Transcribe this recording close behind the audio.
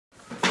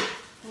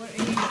What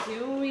are you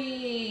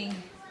doing?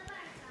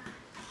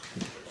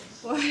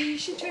 Why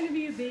is she trying to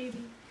be a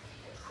baby?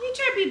 You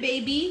try to be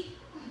baby,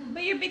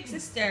 but you're big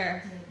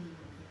sister.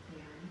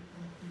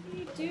 What are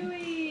you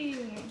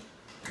doing?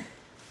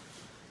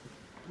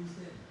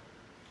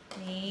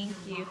 Thank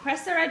you.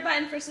 Press the red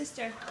button for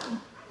sister.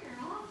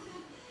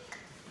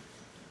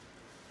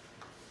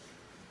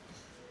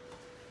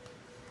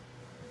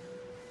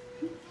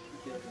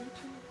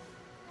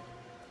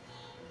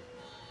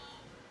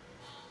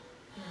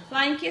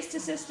 Flying kiss to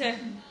sister.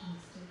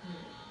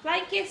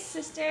 Flying kiss,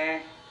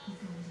 sister.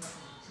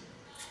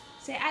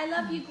 Say, I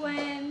love you,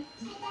 Gwen.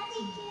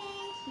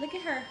 Look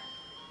at her.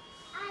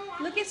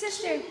 Look at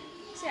sister.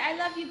 Say, I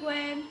love you,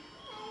 Gwen.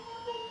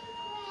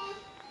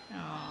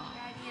 Aww.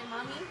 Daddy and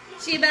Mommy?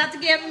 She about to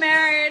get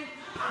married.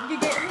 You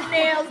get her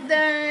nails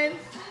done.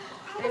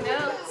 I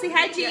know. Say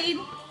hi, Jade.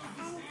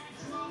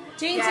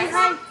 Jade, Yes. say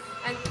hi.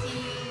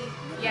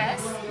 Auntie,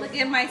 yes. Look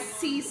at my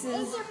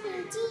Cease's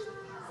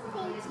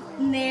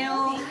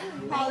nail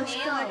polish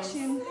nails.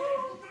 collection.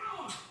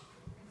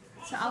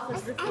 So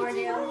Alpha's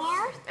recording.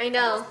 I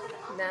know.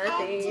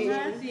 Nothing.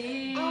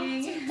 Nothing.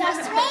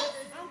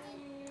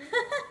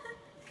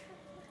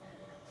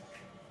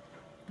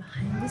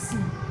 Behind the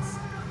scenes.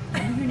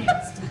 Getting your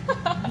nails done.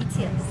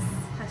 BTS.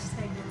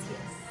 Hashtag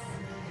BTS.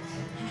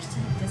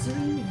 Hashtag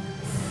Desiree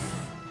Nails.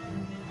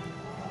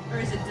 Or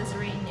is it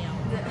Desiree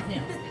Nails?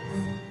 Nails.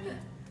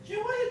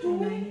 What are you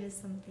doing? I needed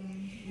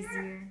something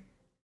easier.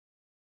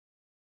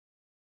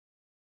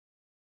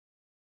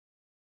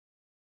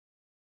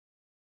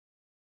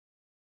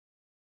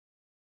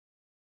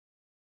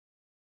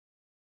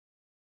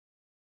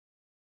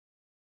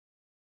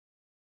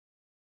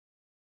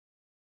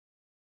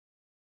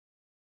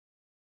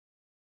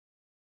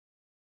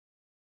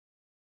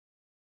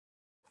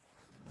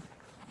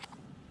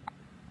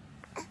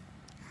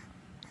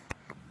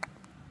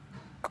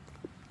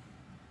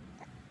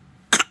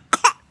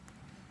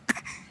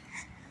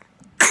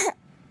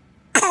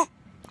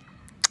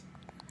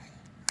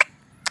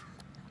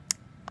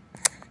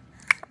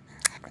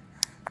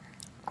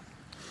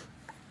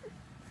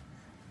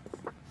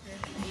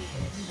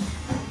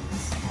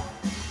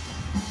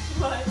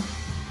 What?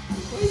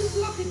 Why are you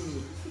blocking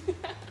me?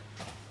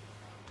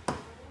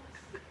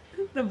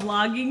 The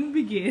vlogging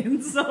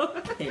begins.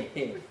 So Hey,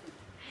 hey.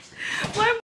 why